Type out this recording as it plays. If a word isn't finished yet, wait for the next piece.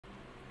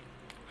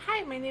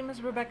Hi, my name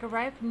is Rebecca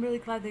Rife. I'm really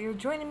glad that you're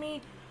joining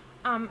me.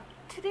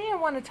 Today I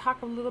want to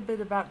talk a little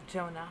bit about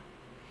Jonah.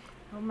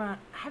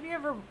 Have you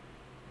ever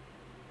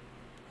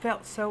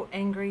felt so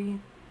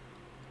angry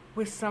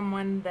with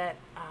someone that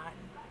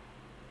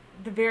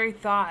the very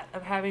thought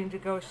of having to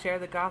go share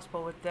the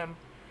gospel with them,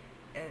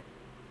 it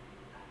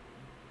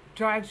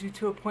drives you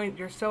to a point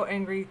you're so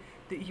angry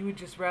that you would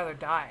just rather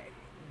die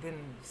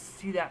than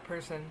see that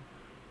person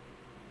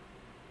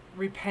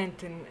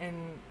repent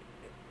and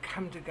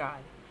come to God.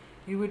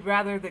 You would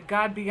rather that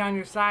God be on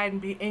your side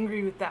and be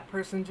angry with that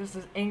person just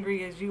as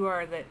angry as you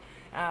are. That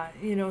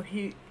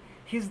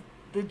he's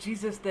the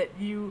Jesus that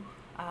you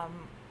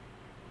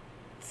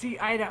see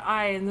eye to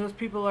eye, and those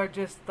people are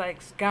just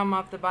like scum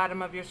off the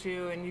bottom of your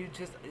shoe, and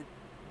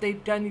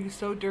they've done you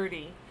so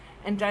dirty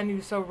and done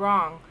you so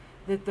wrong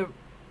that the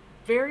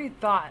very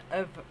thought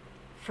of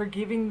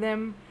forgiving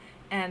them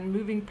and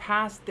moving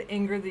past the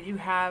anger that you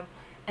have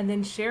and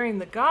then sharing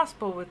the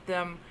gospel with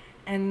them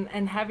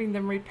and having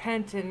them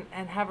repent and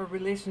have a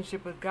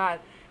relationship with God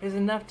is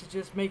enough to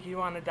just make you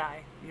want to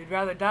die. You'd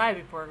rather die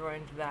before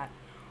going to that.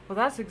 Well,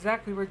 that's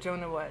exactly where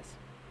Jonah was.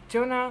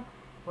 Jonah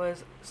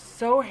was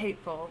so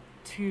hateful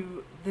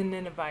to the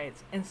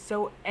Ninevites and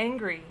so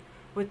angry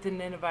with the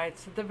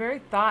Ninevites that the very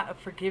thought of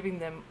forgiving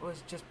them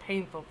was just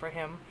painful for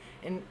him.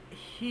 And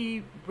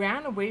he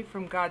ran away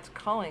from God's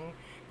calling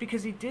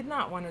because he did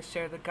not want to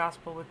share the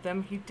gospel with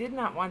them. He did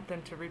not want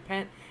them to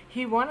repent.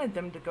 He wanted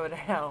them to go to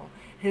hell.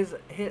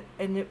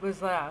 And it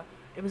was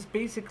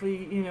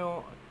basically,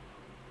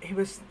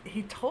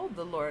 he told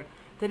the Lord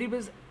that he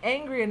was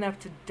angry enough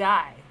to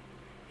die.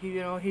 He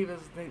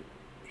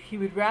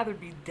would rather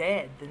be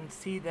dead than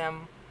see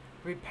them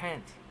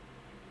repent.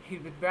 He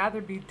would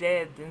rather be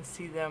dead than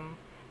see them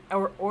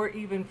or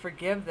even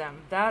forgive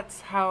them.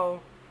 That's how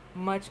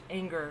much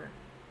anger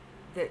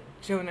that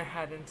Jonah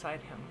had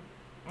inside him.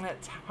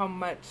 That's how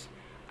much,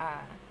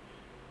 I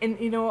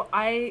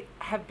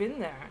have been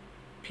there.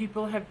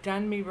 People have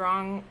done me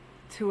wrong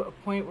to a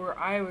point where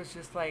I was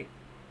just like,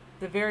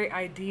 the very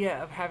idea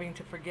of having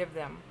to forgive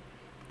them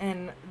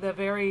and the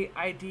very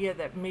idea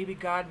that maybe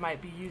God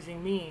might be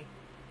using me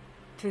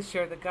to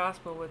share the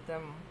gospel with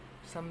them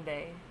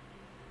someday.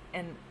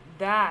 And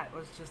that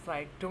was just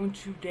like,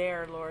 don't you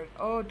dare, Lord.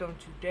 Oh,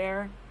 don't you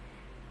dare.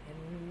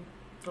 And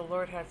the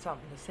Lord had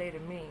something to say to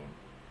me.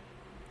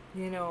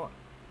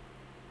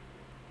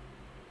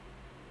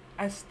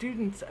 As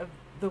students of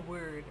the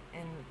Word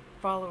and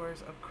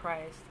followers of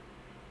Christ,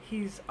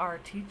 He's our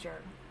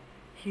teacher.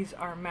 He's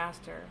our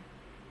master.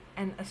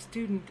 And a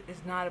student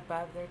is not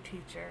above their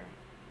teacher.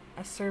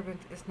 A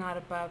servant is not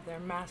above their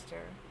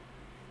master.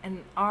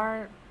 And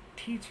our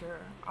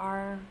teacher,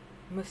 our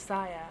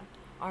Messiah,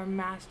 our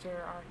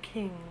master, our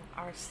King,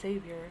 our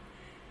Savior,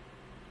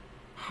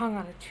 hung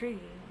on a tree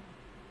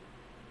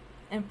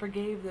and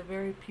forgave the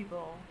very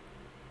people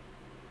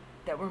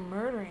that were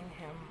murdering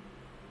him,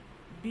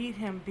 beat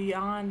him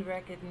beyond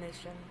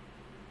recognition,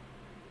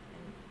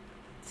 and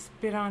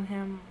spit on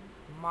him,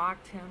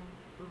 mocked him,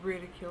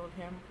 ridiculed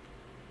him,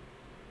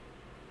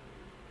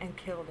 and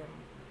killed him.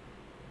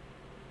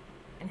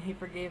 And he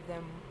forgave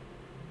them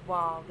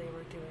while they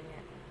were doing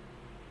it.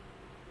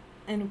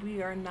 And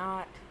we are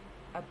not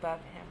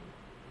above him.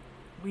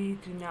 We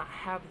do not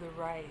have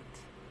the right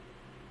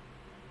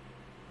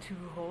to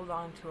hold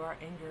on to our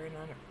anger and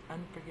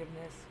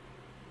unforgiveness.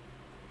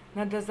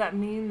 Now, does that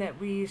mean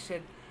that we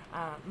should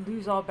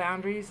lose all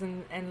boundaries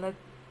and let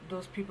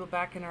those people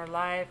back in our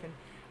life?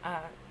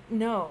 And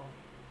no,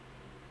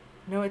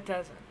 it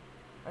doesn't.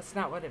 That's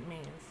not what it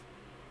means.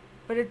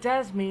 But it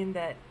does mean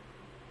that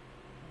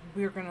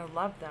we're going to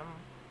love them.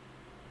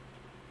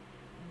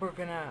 We're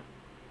going to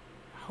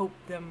hope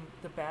them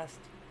the best.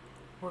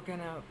 We're going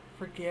to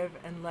forgive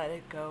and let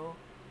it go.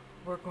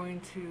 We're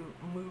going to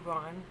move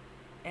on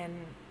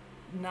and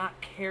not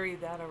carry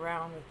that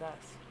around with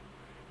us.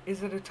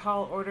 Is it a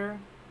tall order?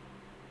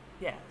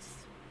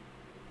 Yes.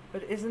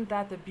 But isn't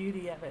that the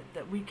beauty of it?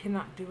 That we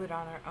cannot do it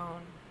on our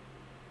own.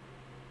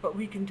 But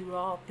we can do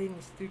all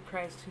things through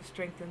Christ who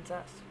strengthens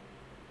us.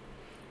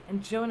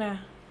 And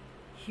Jonah,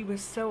 he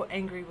was so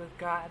angry with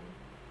God.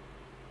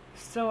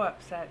 So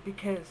upset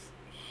because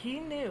he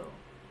knew.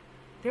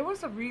 There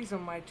was a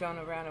reason why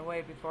Jonah ran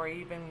away before he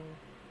even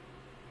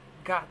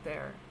got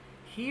there.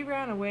 He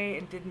ran away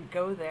and didn't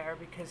go there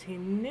because he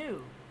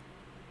knew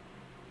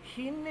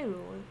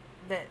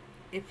that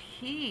if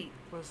he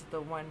was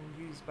the one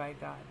used by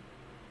God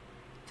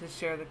to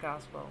share the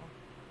gospel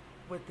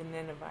with the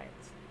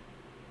Ninevites,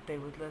 they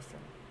would listen.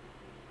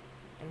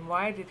 And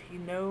why did he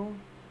know?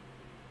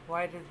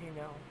 Why did he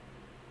know?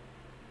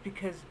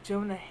 Because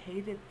Jonah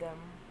hated them,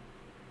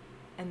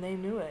 and they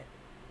knew it.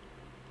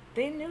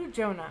 They knew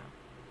Jonah.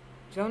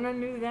 Jonah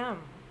knew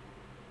them.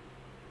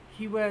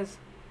 He was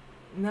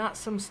not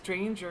some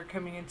stranger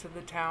coming into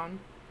the town.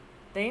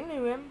 They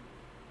knew him.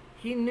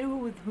 He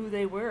knew who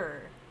they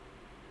were.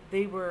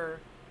 They were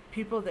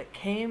people that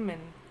came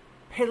and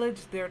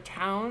pillaged their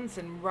towns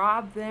and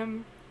robbed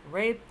them,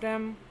 raped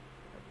them.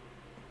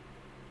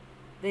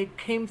 They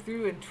came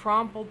through and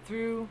trampled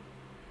through.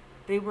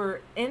 They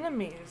were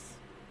enemies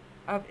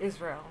of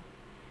Israel.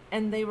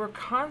 And they were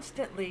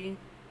constantly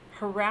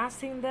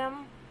harassing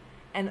them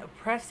and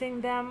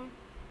oppressing them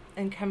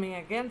and coming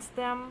against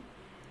them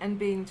and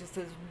being just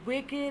as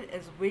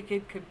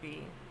wicked could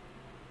be.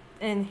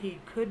 And he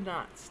could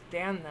not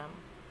stand them.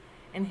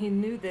 And he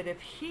knew that if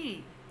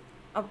he,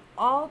 of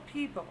all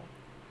people,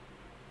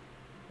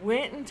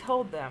 went and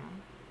told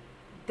them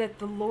that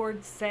the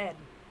Lord said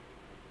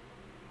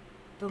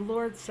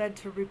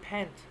to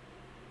repent,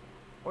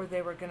 or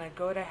they were going to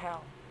go to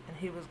hell, and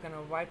he was going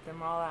to wipe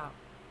them all out.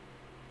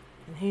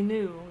 And he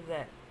knew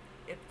that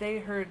if they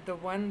heard the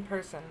one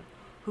person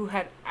who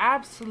had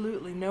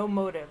absolutely no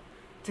motive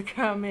to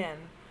come in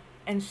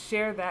and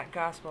share that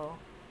gospel,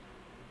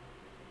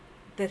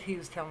 that he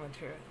was telling the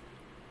truth.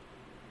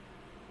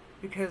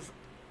 Because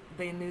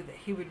they knew that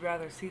he would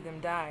rather see them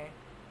die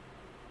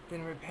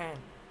than repent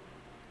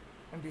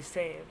and be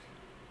saved.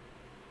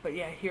 But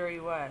yet here he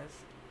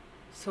was.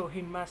 So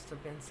he must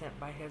have been sent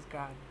by his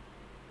God.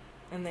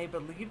 And they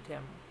believed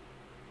him.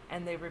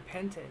 And they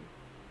repented.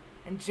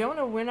 And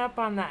Jonah went up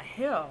on that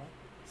hill.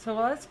 So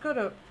let's go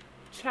to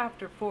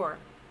chapter 4.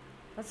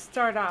 Let's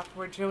start off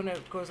where Jonah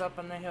goes up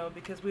on the hill,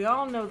 because we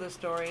all know the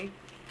story.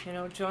 You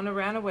know, Jonah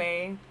ran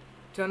away.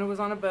 Jonah was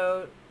on a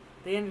boat.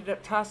 They ended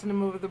up tossing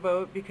him over the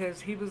boat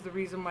because he was the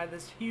reason why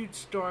this huge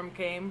storm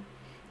came.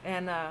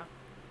 And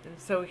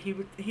so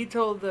he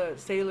told the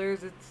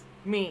sailors, "It's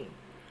me.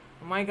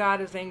 My God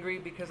is angry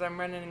because I'm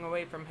running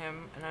away from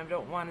him, and I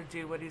don't want to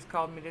do what he's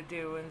called me to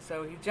do." And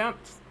so he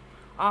jumped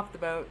off the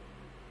boat,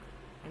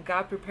 and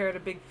God prepared a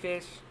big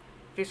fish.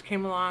 Fish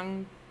came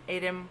along,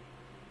 ate him.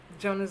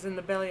 Jonah's in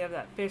the belly of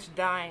that fish,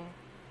 dying,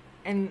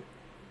 and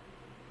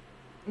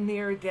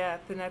near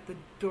death, and at the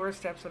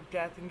doorsteps of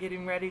death, and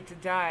getting ready to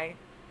die.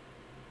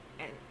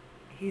 And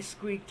he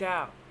squeaked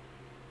out,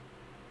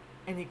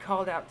 and he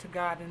called out to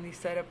God, and he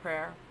said a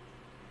prayer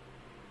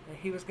that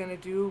he was going to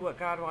do what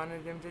God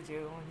wanted him to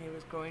do, and he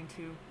was going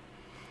to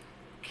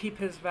keep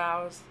his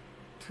vows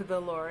to the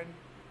Lord.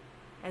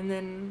 And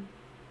then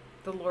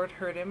the Lord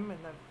heard him,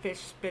 and the fish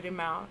spit him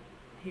out.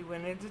 He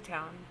went into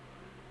town,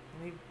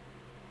 and he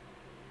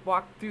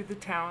walked through the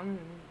town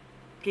and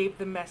gave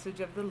the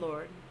message of the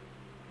Lord,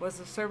 was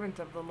a servant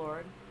of the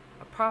Lord,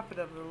 a prophet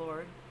of the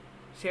Lord,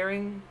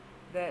 sharing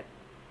that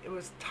it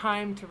was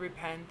time to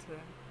repent. The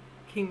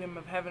kingdom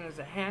of heaven is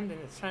at hand,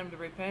 and it's time to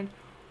repent,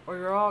 or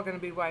you're all going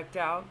to be wiped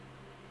out.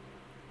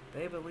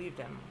 They believed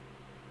him.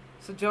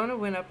 So Jonah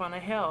went up on a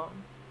hill.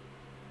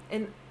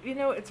 And, you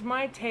know, it's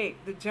my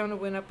take that Jonah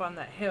went up on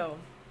that hill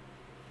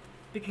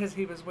because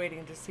he was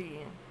waiting to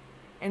see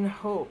and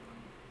hope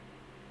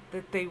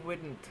that they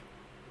wouldn't,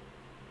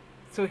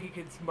 so he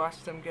could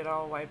watch them get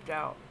all wiped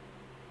out.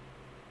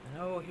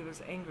 And oh, he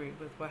was angry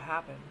with what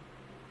happened.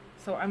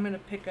 So I'm going to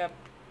pick up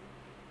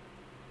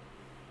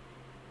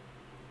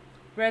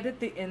right at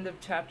the end of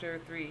chapter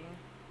 3.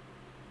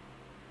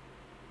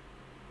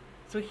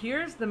 So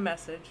here's the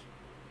message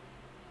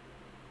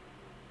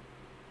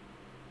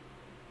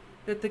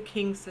that the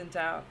king sent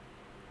out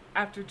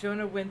after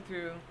Jonah went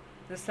through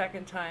the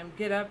second time.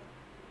 Get up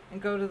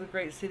and go to the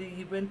great city.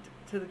 He went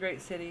to the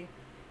great city.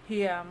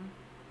 He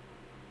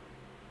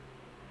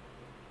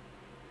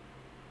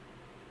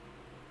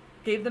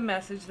gave the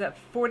message that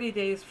 40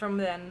 days from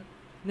then,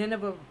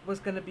 Nineveh was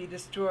going to be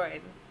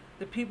destroyed.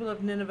 The people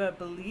of Nineveh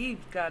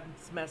believed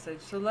God's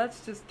message. So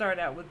let's just start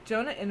out with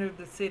Jonah entered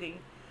the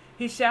city.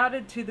 He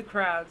shouted to the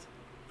crowds,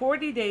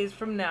 40 days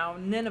from now,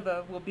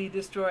 Nineveh will be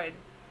destroyed.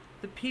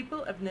 The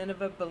people of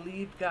Nineveh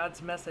believed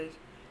God's message,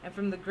 and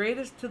from the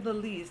greatest to the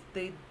least,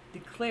 they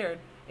declared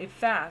a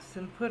fast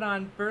and put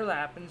on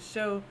burlap and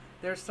show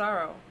their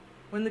sorrow.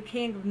 When the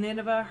king of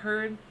Nineveh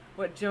heard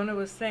what Jonah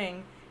was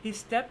saying, he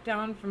stepped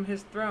down from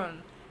his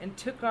throne and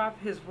took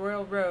off his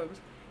royal robes.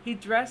 He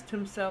dressed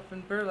himself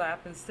in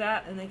burlap and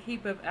sat in a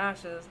heap of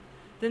ashes.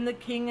 Then the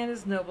king and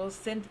his nobles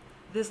sent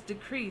this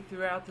decree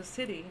throughout the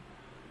city.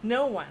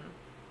 No one,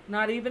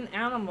 not even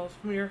animals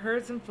from your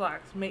herds and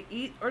flocks, may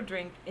eat or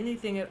drink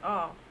anything at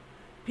all.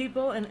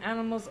 People and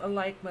animals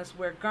alike must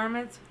wear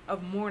garments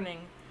of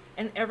mourning,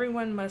 and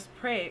everyone must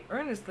pray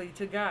earnestly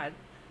to God.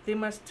 They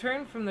must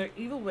turn from their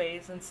evil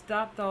ways and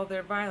stop all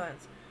their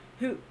violence.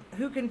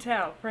 Who can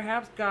tell?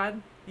 Perhaps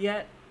God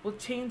yet will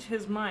change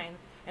his mind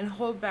and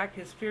hold back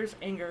his fierce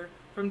anger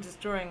from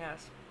destroying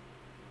us.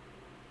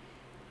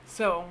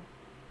 So,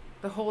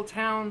 the whole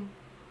town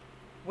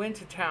went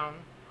to town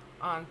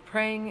on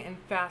praying and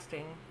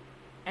fasting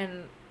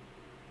and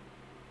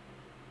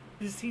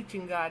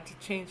beseeching God to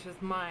change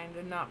his mind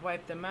and not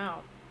wipe them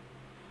out.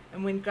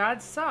 And when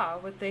God saw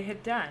what they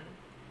had done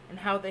and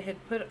how they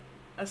had put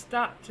a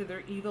stop to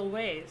their evil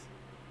ways,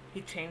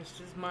 he changed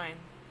his mind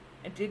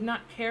and did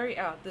not carry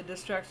out the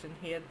destruction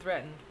he had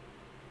threatened.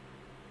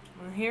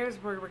 And here's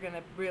where we're going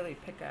to really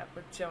pick up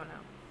with Jonah.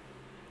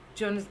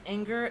 Jonah's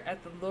anger at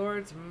the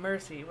Lord's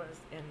mercy was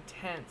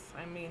intense.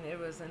 I mean, it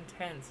was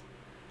intense.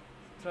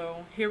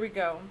 So here we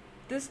go.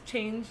 This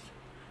change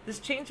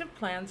of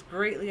plans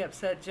greatly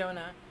upset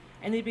Jonah,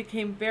 and he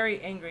became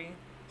very angry.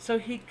 So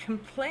he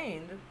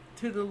complained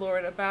to the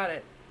Lord about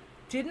it.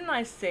 Didn't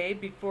I say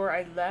before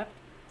I left,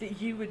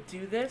 that you would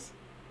do this,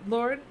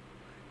 Lord.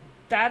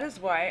 That is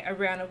why I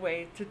ran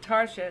away to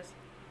Tarshish.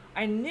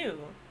 I knew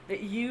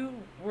that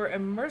you were a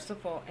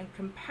merciful and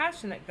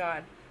compassionate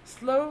God,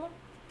 slow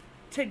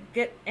to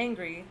get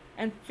angry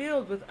and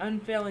filled with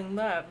unfailing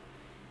love.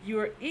 You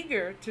are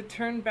eager to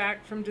turn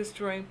back from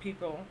destroying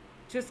people.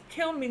 Just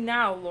kill me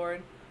now,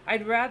 Lord.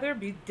 I'd rather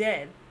be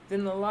dead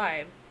than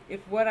alive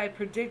if what I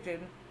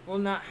predicted will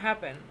not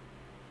happen.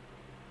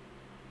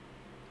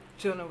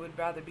 Jonah would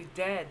rather be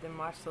dead than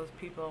watch those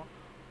people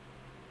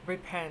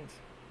repent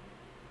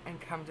and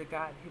come to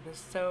God. He was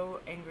so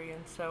angry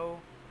and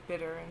so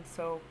bitter and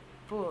so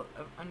full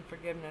of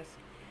unforgiveness.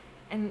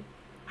 And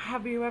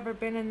have you ever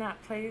been in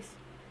that place?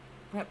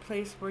 That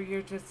place where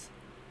you're just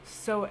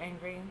so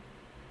angry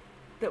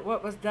that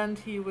what was done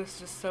to you was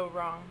just so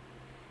wrong,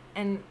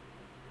 and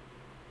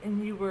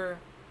you were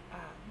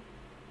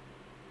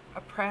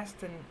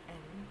oppressed and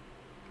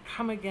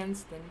come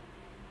against and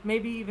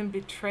maybe even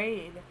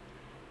betrayed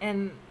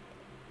and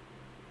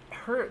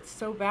hurt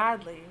so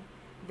badly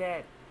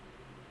that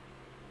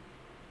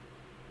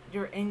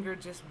your anger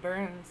just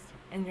burns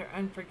and your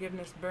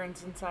unforgiveness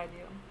burns inside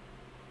you.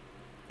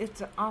 It's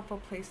an awful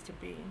place to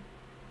be.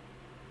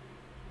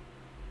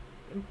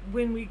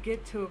 When we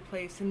get to a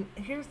place, and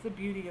here's the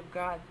beauty of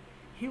God,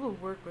 He will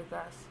work with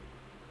us.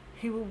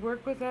 He will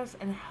work with us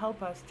and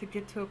help us to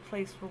get to a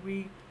place where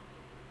we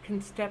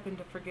can step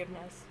into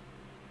forgiveness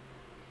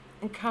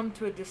and come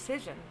to a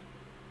decision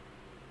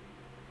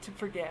to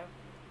forgive,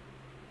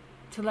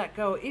 to let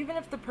go, even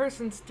if the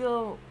person's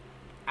still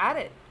at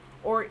it,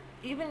 or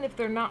even if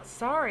they're not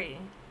sorry.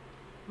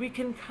 We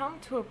can come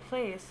to a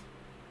place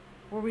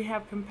where we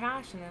have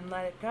compassion and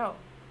let it go.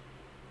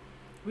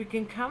 We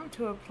can come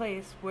to a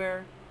place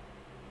where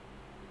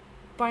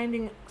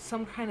finding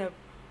some kind of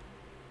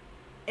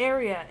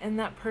area in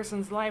that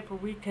person's life where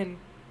we can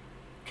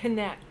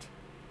connect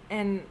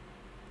and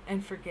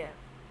forgive.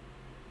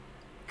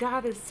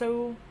 God is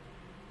so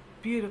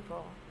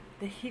beautiful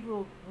that He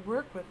will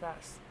work with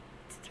us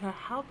to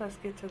help us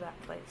get to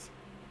that place.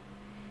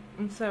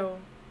 And so,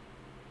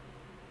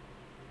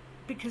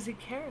 because He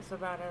cares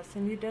about us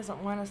and He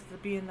doesn't want us to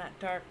be in that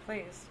dark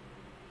place.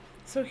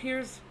 So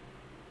here's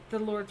the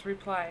Lord's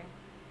reply.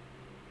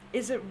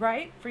 Is it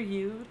right for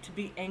you to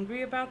be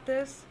angry about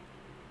this?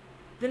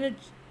 Then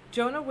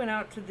Jonah went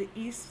out to the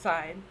east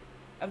side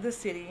of the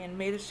city and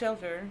made a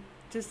shelter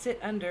to sit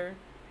under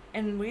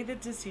and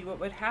waited to see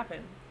what would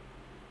happen.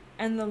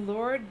 And the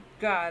Lord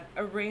God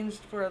arranged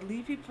for a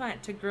leafy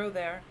plant to grow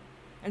there,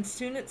 and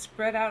soon it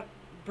spread out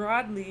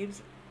broad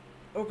leaves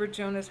over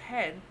Jonah's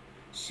head,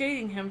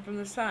 shading him from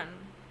the sun.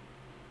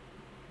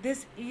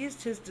 This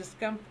eased his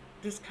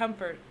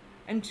discomfort,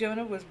 and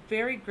Jonah was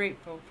very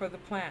grateful for the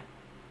plant.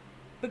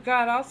 But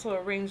God also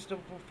arranged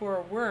for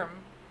a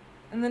worm,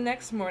 and the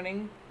next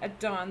morning at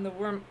dawn the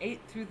worm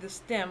ate through the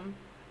stem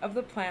of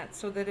the plant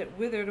so that it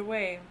withered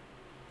away.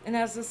 And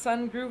as the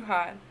sun grew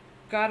hot,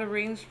 God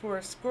arranged for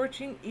a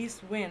scorching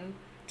east wind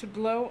to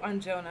blow on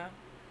Jonah.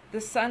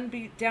 The sun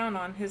beat down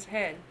on his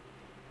head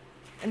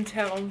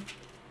until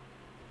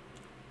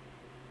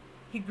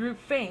he grew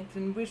faint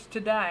and wished to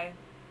die.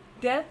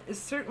 Death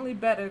is certainly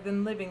better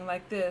than living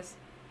like this,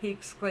 he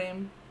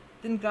exclaimed.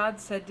 Then God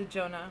said to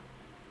Jonah,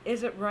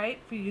 Is it right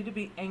for you to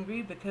be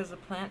angry because the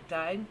plant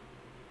died?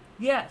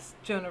 Yes,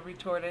 Jonah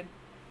retorted,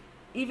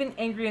 even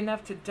angry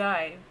enough to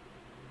die.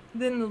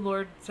 Then the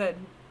Lord said,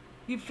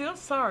 You feel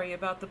sorry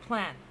about the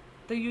plant,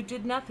 though you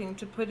did nothing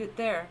to put it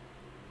there.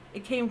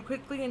 It came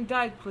quickly and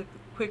died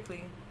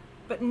quickly.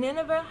 But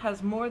Nineveh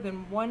has more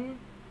than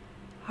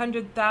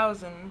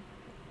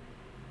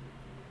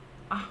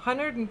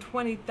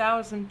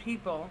 120,000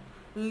 people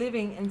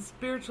living in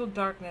spiritual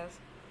darkness,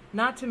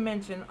 not to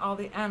mention all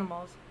the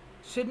animals.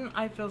 Shouldn't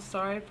I feel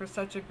sorry for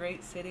such a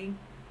great city?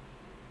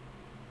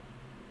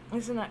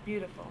 Isn't that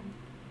beautiful?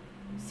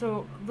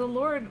 So the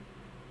Lord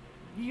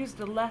used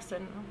a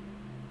lesson,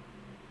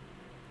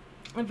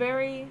 a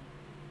very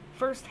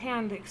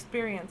first-hand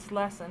experience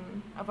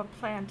lesson of a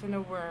plant and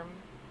a worm,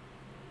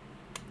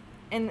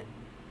 and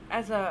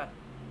as a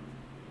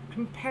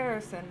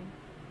comparison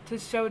to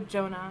show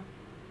Jonah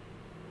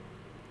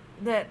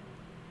that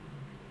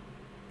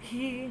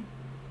he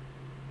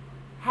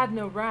had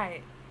no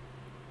right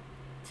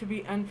to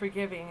be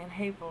unforgiving and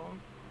hateful.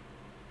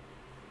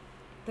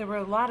 There were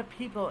a lot of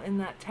people in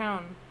that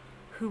town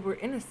who were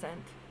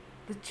innocent.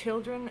 The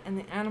children and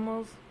the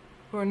animals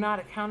who are not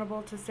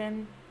accountable to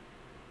sin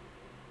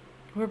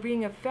were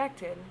being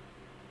affected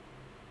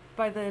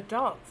by the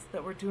adults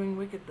that were doing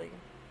wickedly.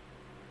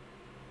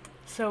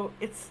 So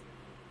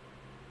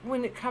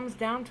when it comes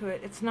down to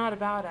it, it's not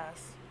about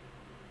us.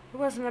 It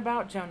wasn't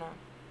about Jonah.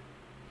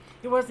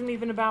 It wasn't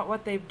even about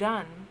what they've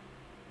done.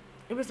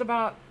 It was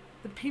about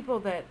the people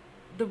that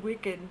the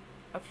wicked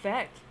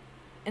affect.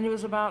 And it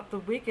was about the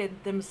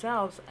wicked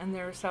themselves and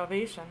their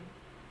salvation.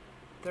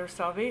 Their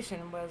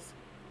salvation was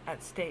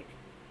at stake.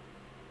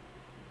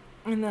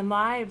 And the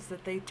lives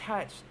that they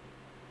touched,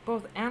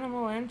 both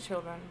animal and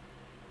children,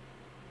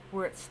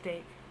 were at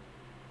stake.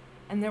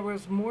 And there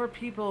was more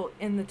people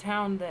in the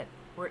town that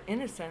were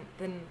innocent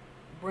than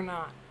were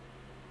not.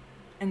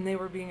 and they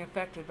were being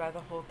affected by the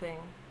whole thing.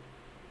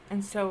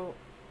 And so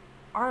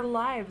our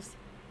lives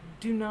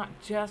do not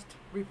just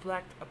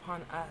reflect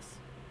upon us,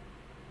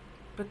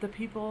 but the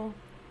people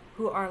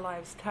who our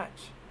lives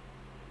touch,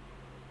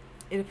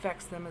 it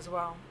affects them as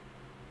well.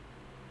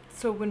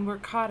 So when we're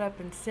caught up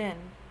in sin,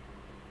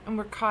 and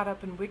we're caught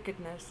up in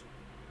wickedness,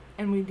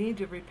 and we need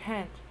to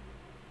repent,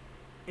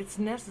 it's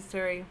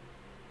necessary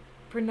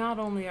for not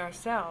only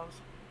ourselves,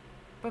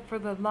 but for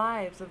the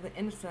lives of the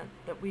innocent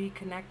that we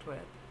connect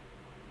with.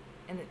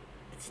 And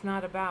it's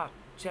not about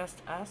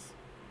just us.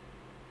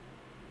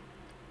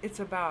 It's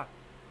about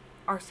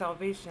our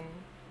salvation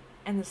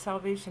and the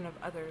salvation of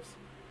others.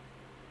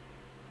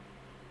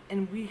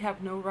 And we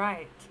have no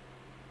right.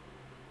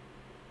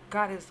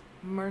 God is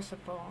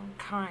merciful and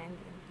kind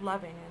and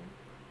loving and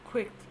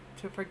quick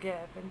to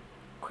forgive and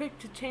quick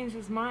to change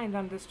his mind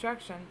on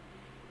destruction.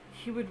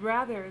 He would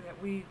rather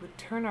that we would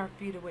turn our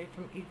feet away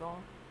from evil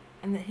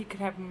and that he could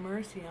have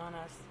mercy on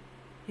us.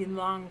 He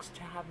longs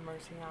to have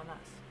mercy on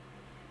us.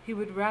 He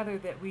would rather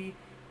that we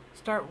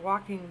start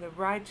walking the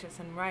righteous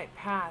and right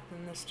path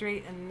and the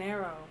straight and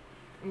narrow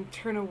and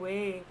turn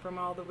away from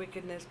all the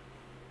wickedness,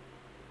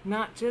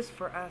 not just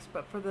for us,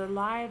 but for the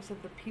lives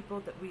of the people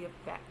that we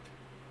affect.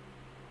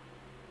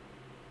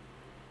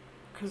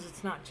 Because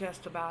it's not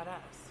just about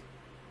us.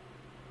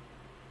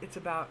 It's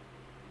about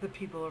the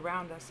people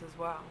around us as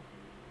well.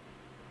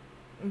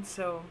 And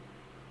so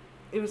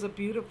it was a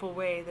beautiful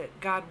way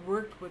that God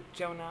worked with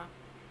Jonah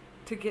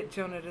to get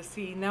Jonah to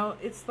see. Now,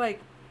 it's like,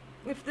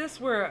 if this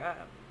were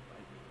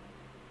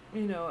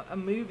a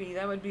movie,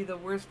 that would be the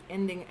worst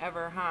ending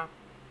ever, huh?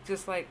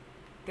 Just like,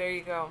 there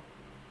you go.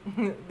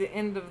 The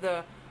end of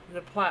the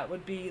plot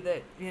would be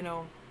that,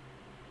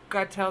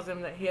 God tells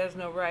him that he has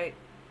no right,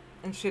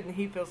 and shouldn't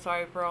he feel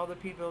sorry for all the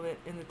people that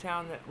in the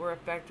town that were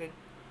affected,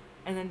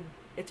 and then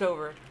it's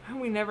over.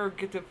 We never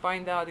get to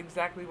find out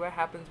exactly what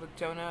happens with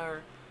Jonah,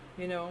 or,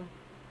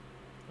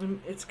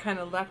 it's kind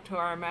of left to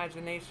our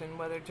imagination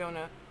whether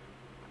Jonah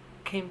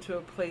came to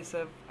a place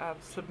of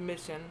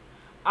submission.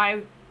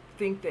 I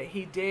think that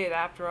he did.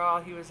 After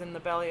all, he was in the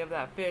belly of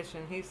that fish,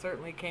 and he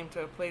certainly came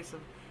to a place of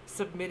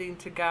submitting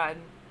to God,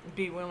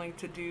 be willing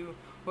to do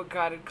what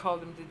God had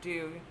called him to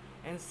do.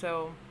 And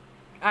so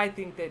I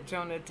think that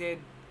Jonah did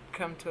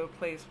come to a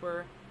place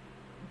where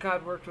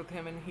God worked with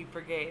him and he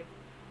forgave.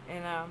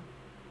 And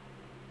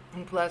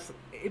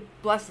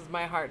it blesses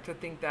my heart to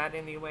think that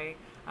anyway.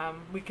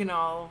 We can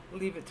all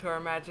leave it to our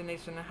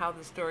imagination how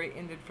the story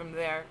ended from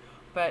there.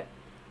 But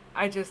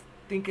I just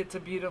think it's a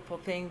beautiful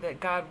thing that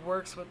God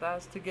works with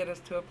us to get us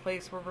to a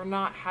place where we're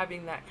not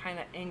having that kind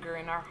of anger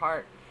in our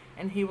heart.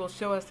 And he will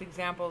show us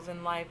examples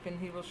in life, and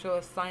he will show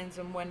us signs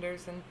and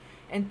wonders,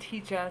 and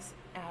teach us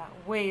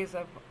ways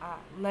of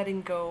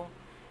letting go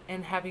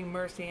and having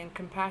mercy and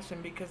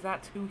compassion, because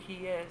that's who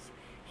he is.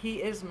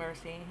 He is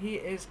mercy. He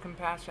is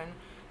compassion.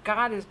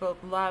 God is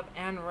both love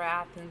and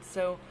wrath, and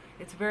so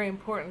it's very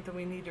important that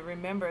we need to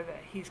remember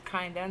that he's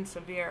kind and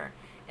severe,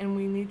 and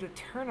we need to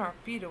turn our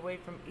feet away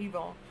from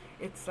evil.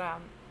 It's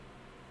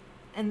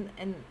and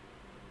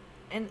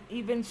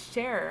even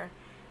share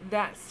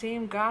that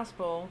same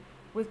gospel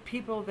with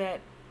people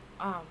that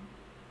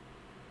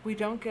we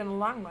don't get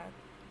along with,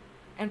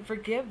 and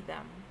forgive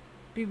them.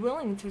 Be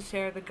willing to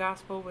share the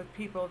gospel with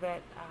people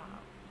that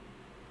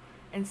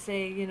and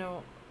say,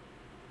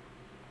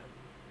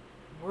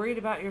 worried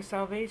about your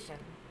salvation.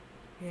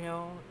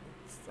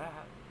 It's,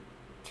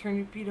 turn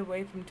your feet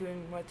away from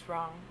doing what's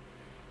wrong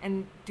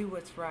and do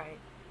what's right,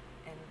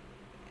 and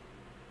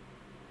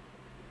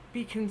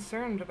be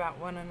concerned about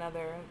one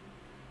another.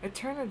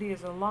 Eternity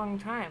is a long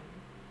time,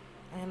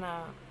 and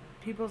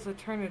people's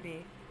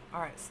eternity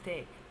are at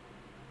stake.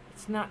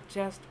 It's not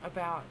just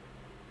about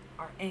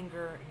our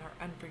anger and our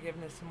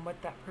unforgiveness and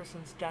what that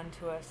person's done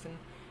to us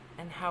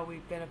and how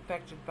we've been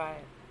affected by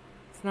it.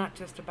 It's not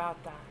just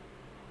about that.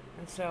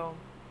 And so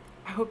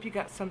I hope you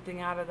got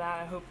something out of that.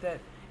 I hope that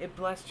it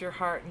blessed your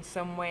heart in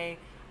some way.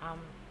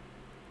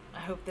 I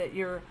hope that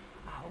you're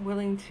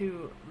willing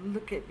to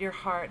look at your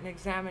heart and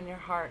examine your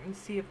heart and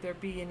see if there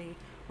be any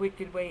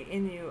wicked way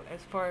in you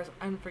as far as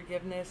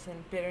unforgiveness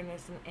and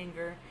bitterness and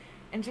anger,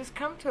 and just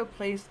come to a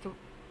place to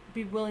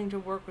be willing to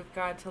work with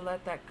God to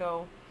let that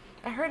go.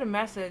 I heard a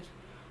message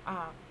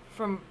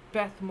from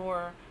Beth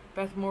Moore.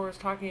 Beth Moore was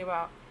talking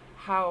about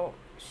how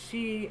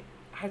she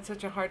had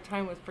such a hard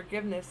time with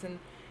forgiveness, and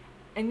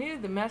I knew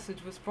the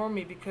message was for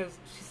me because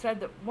she said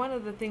that one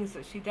of the things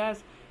that she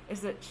does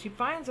is that she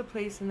finds a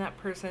place in that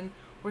person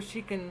where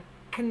she can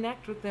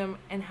connect with them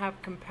and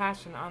have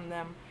compassion on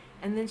them,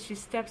 and then she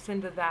steps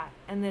into that,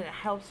 and then it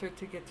helps her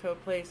to get to a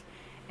place.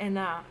 And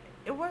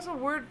it was a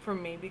word for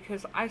me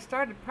because I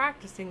started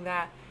practicing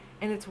that,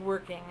 and it's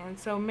working. And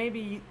so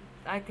maybe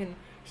I can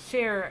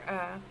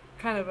share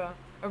kind of a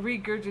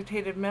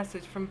regurgitated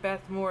message from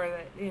Beth Moore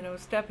that,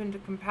 step into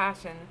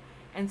compassion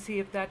and see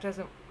if that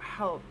doesn't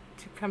help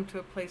to come to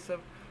a place of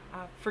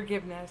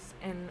forgiveness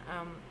and,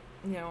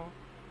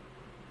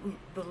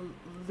 the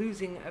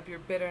losing of your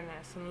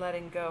bitterness and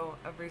letting go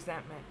of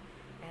resentment.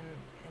 And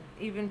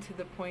even to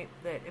the point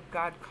that if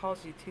God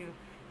calls you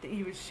to that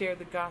you would share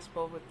the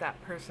gospel with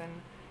that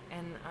person,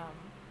 and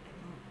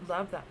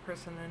love that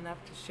person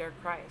enough to share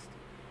Christ.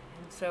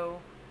 And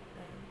so,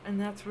 and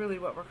that's really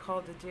what we're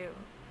called to do,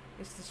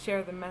 is to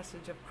share the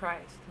message of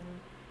Christ and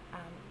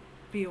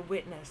be a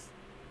witness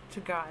to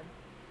God.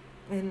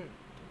 And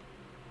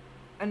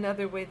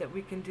another way that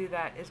we can do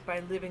that is by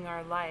living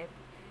our life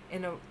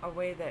in a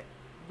way that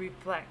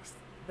reflects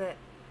that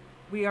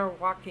we are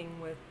walking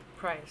with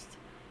Christ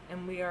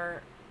and we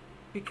are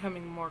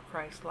becoming more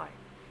Christ-like.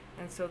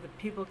 And so that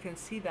people can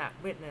see that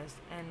witness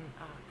and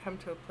come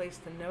to a place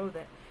to know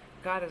that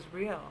God is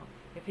real.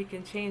 If he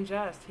can change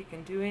us, he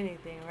can do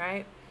anything,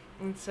 right?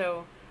 And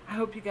so I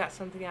hope you got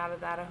something out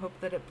of that. I hope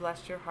that it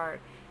blessed your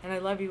heart. And I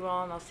love you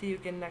all, and I'll see you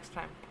again next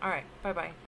time. All right, bye-bye.